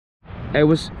Hey,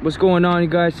 what's going on, you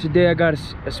guys? Today I got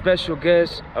a special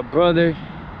guest, a brother.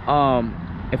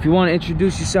 If you want to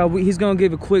introduce yourself, he's gonna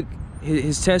give a quick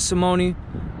his testimony.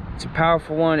 It's a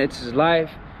powerful one. It's his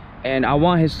life, and I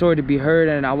want his story to be heard,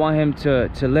 and I want him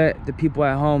to let the people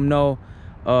at home know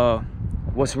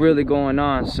what's really going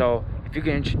on. So if you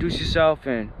can introduce yourself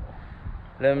and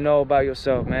let them know about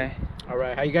yourself, man. All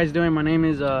right, how you guys doing? My name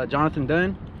is Jonathan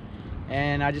Dunn,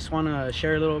 and I just want to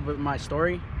share a little bit of my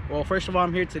story. Well, first of all,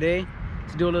 I'm here today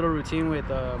to do a little routine with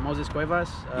Moses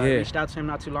Cuevas. I reached out to him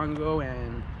not too long ago,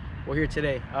 and we're here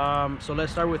today. So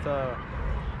let's start with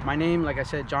my name. Like I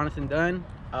said, Jonathan Dunn.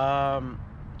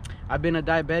 I've been a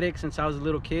diabetic since I was a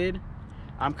little kid.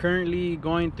 I'm currently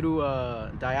going through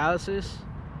dialysis,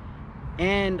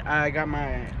 and I got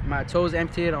my toes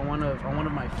amputated on one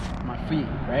of my feet,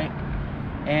 right?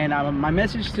 And my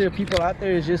message to people out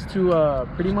there is just to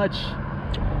pretty much,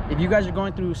 if you guys are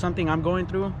going through something I'm going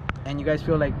through and you guys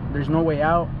feel like there's no way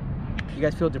out, you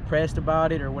guys feel depressed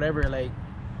about it or whatever, like,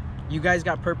 you guys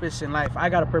got purpose in life. I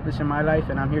got a purpose in my life,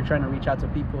 and I'm here trying to reach out to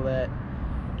people that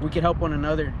we can help one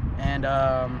another and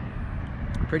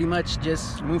pretty much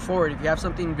just move forward. If you have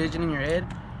something vision in your head,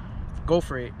 go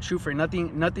for it, shoot for it.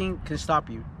 Nothing can stop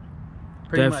you,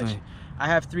 pretty much. I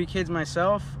have 3 kids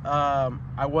myself.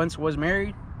 I once was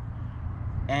married,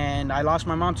 and I lost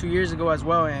my mom 2 years ago as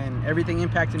well, and everything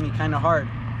impacted me kind of hard.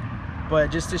 But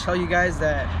just to tell you guys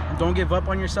that don't give up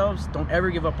on yourselves. Don't ever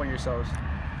give up on yourselves,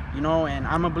 you know. And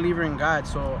I'm a believer in God,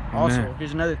 so also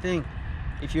here's another thing: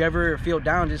 if you ever feel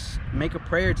down, just make a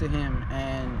prayer to him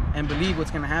and believe what's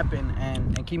gonna happen,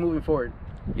 and keep moving forward.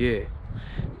 Yeah.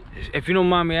 If you don't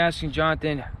mind me asking,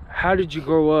 Jonathan, how did you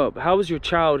grow up? How was your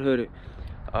childhood?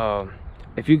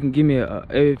 If you can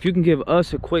give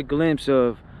us a quick glimpse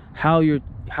of how you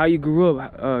grew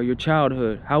up, your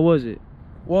childhood, how was it?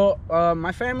 Well,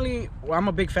 my family, I'm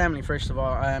a big family, first of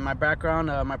all. My background,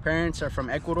 my parents are from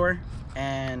Ecuador,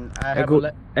 and I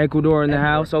have Ecuador in the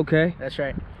house. Okay, that's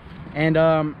right. And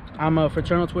I'm a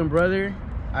fraternal twin brother.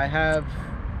 I have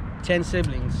 10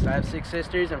 siblings. I have 6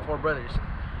 sisters and 4 brothers.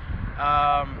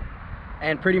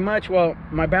 And pretty much, well,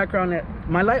 my background,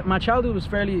 my childhood was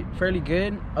fairly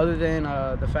good, other than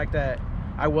the fact that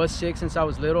I was sick since I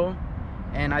was little,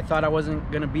 and I thought I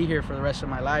wasn't gonna be here for the rest of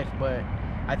my life. But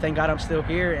I thank God I'm still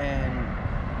here,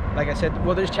 and like I said,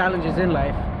 well, there's challenges in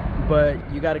life, but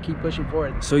you got to keep pushing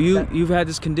forward. So you've had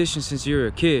this condition since you were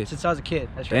a kid? Since I was a kid,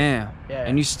 that's right. Damn. Yeah.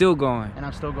 And you're still going? And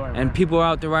I'm still going. And people are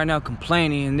out there right now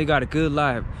complaining, and they got a good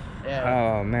life.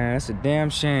 Yeah. Oh man, that's a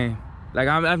damn shame. Like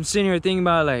I'm sitting here thinking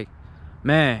about, like,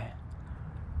 man,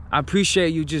 I appreciate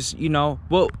you just, you know.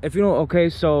 Well, if you don't, okay,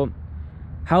 so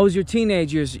how was your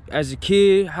teenage years as a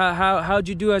kid? How'd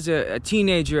you do as a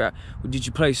teenager? Did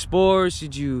you play sports?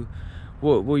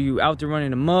 Were you out there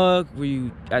running amok? Were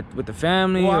you with the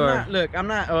family? Well, or? I'm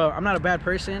not a bad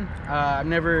person. I've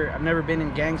never been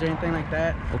in gangs or anything like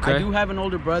that. Okay. I do have an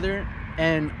older brother,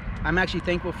 and I'm actually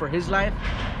thankful for his life,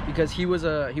 because he was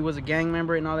a gang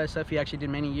member and all that stuff. He actually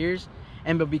did many years,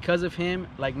 but because of him,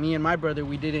 like me and my brother,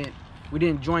 we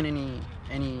didn't join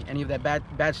any of that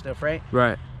bad stuff, right?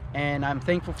 Right. And I'm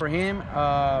thankful for him.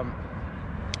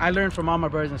 I learned from all my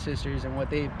brothers and sisters and what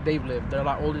they've lived. They're a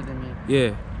lot older than me.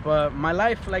 Yeah. But my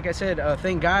life, like I said,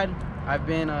 thank God, I've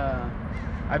been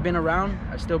around.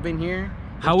 I've still been here.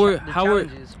 How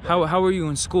were you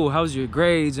in school? How was your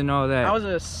grades and all that? I was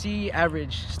a C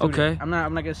average student. Okay. I'm not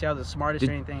gonna say I was the smartest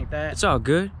or anything like that. It's all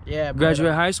good. Yeah.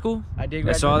 Graduate high school? I did.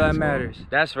 That's all that matters.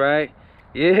 That's right.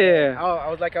 Yeah. I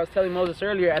was telling Moses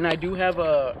earlier, and I do have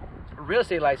a real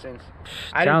estate license.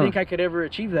 I didn't think I could ever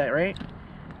achieve that, right?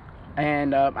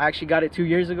 And I actually got it 2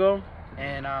 years ago,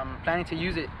 and I'm planning to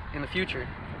use it in the future.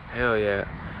 Hell yeah.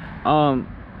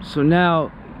 So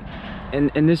now,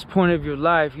 in this point of your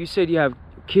life, you said you have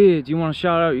kids. You want to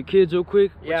shout out your kids real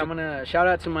quick? Yeah, I'm gonna shout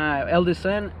out to my eldest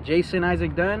son, Jason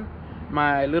Isaac Dunn,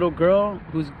 my little girl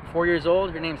who's 4 years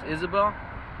old, her name's Isabel,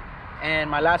 and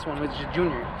my last one, which is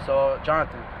junior, so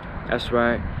Jonathan. That's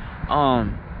right.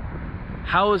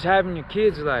 How was having your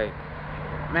kids like?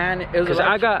 Man, it was, because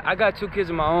I got 2 kids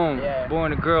of my own, boy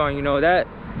and a girl, and you know that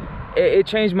it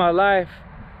changed my life.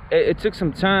 It took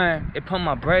some time. It pumped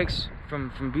my brakes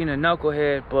from being a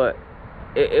knucklehead, but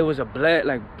it was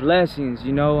blessings,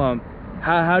 you know.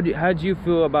 How'd you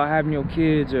feel about having your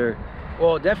kids? Or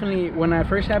well, definitely when I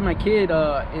first had my kid,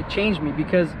 it changed me,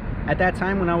 because at that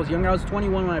time when I was younger, I was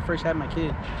 21 when I first had my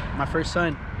kid, my first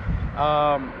son.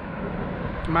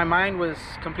 My mind was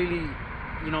completely,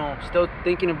 you know, still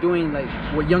thinking of doing like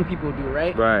what young people do,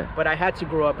 right? Right. But I had to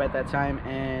grow up at that time,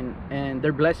 and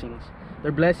they're blessings.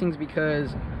 They're blessings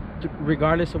because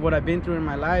regardless of what I've been through in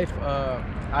my life,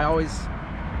 I always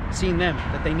seeing them,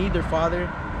 that they need their father,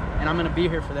 and I'm gonna be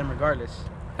here for them regardless.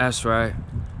 That's right.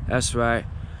 That's right.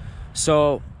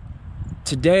 So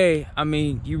today, I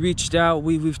mean, you reached out,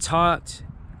 we've talked,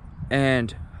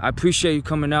 and I appreciate you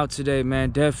coming out today,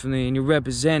 man, definitely. And you're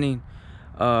representing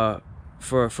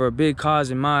for a big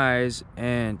cause in my eyes,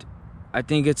 and I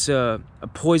think it's a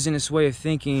poisonous way of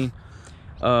thinking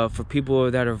for people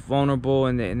that are vulnerable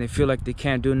and they feel like they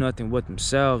can't do nothing with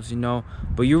themselves, you know.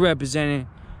 But you're representing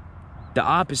the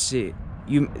opposite.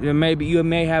 You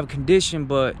may have a condition,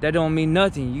 but that don't mean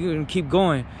nothing. You can keep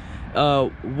going.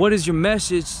 What is your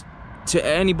message to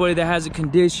anybody that has a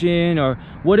condition or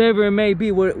whatever it may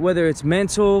be, whether it's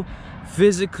mental,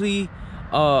 physically?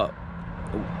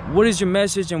 What is your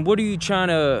message, and what are you trying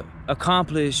to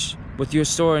accomplish with your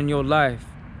story in your life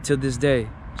to this day?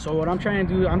 So what I'm trying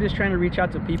to do, I'm just trying to reach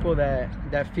out to people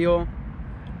that feel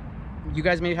you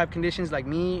guys may have conditions like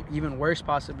me, even worse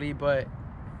possibly, but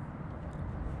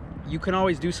you can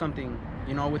always do something,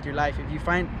 you know, with your life. If you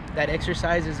find that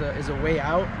exercise is a way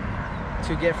out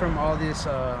to get from all this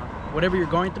whatever you're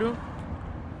going through,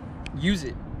 use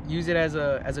it as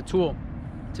a tool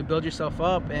to build yourself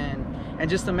up, and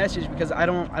just a message, because I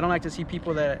don't like to see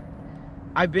people that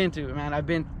I've been through, man. I've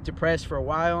been depressed for a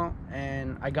while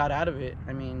and I got out of it.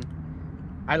 I mean,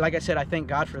 like I said, I thank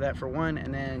God for that, for one,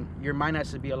 and then your mind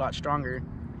has to be a lot stronger.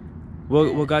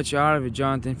 What got you out of it,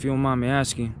 Jonathan, if you don't mind me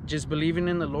asking? Just believing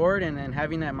in the Lord, and then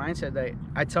having that mindset that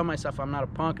I tell myself I'm not a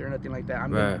punk or nothing like that.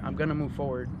 I'm gonna move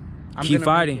forward. Keep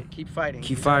fighting. Keep fighting.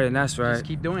 Keep fighting. That's right. Just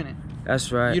keep doing it.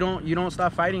 That's right. You don't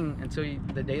stop fighting until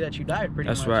the day that you die. Pretty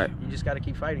much. That's right. You just gotta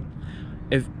keep fighting.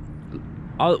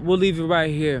 We'll leave it right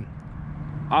here.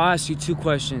 I'll ask you two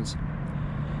questions.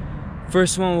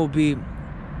 First one will be,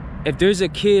 if there's a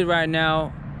kid right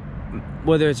now,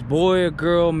 whether it's boy or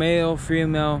girl, male,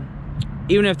 female,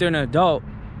 even if they're an adult,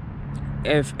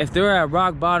 if they're at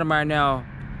rock bottom right now,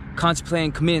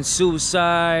 contemplating committing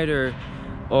suicide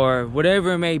or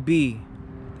whatever it may be,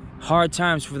 hard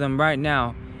times for them right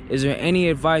now, is there any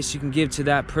advice you can give to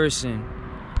that person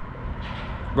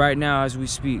right now as we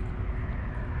speak?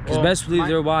 Because best believe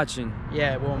they're watching.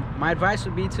 Yeah, well, my advice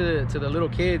would be to the little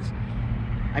kids.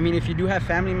 I mean, if you do have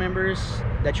family members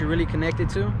that you're really connected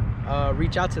to,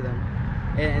 reach out to them.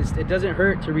 And it doesn't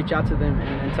hurt to reach out to them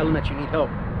and tell them that you need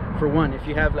help. For one, if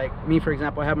you have, like me, for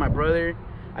example, I have my brother,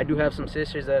 I do have some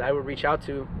sisters that I would reach out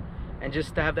to, and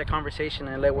just to have that conversation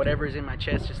and let whatever's in my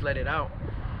chest, just let it out.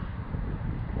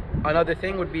 Another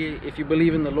thing would be, if you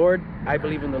believe in the Lord, I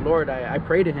believe in the Lord, I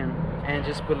pray to him and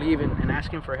just believe and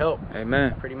ask him for help.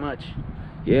 Amen. Pretty much.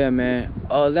 Yeah, man.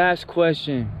 Last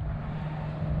question.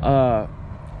 We're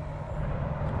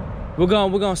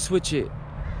gonna switch it.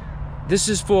 This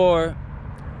is for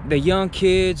the young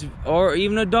kids or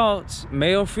even adults,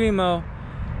 male, female.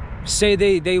 Say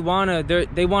they wanna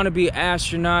be an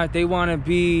astronaut, they wanna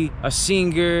be a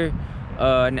singer,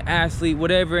 an athlete,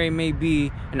 whatever it may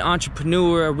be, an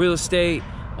entrepreneur, a real estate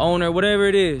owner, whatever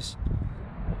it is.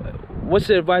 What's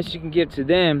the advice you can give to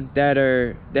them that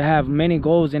have many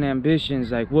goals and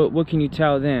ambitions? Like, what can you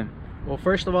tell them? Well,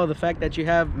 first of all, the fact that you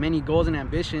have many goals and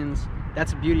ambitions,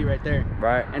 that's beauty right there.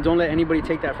 Right. And don't let anybody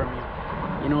take that from you.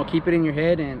 You know, keep it in your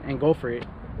head and go for it.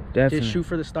 Definitely. Just shoot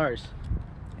for the stars.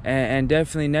 And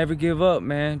definitely never give up,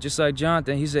 man. Just like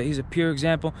Jonathan, he's a pure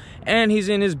example. And he's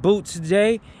in his boots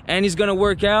today, and he's gonna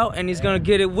work out, and he's gonna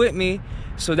get it with me.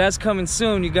 So that's coming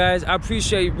soon, you guys. I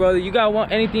appreciate you, brother. You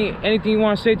got anything you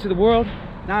want to say to the world?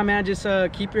 Nah, man. Just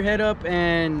keep your head up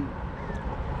and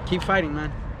keep fighting,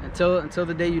 man. Until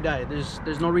the day you die.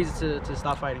 There's no reason to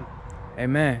stop fighting. Hey,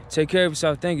 man. Take care of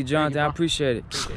yourself. Thank you, Jonathan. I appreciate it.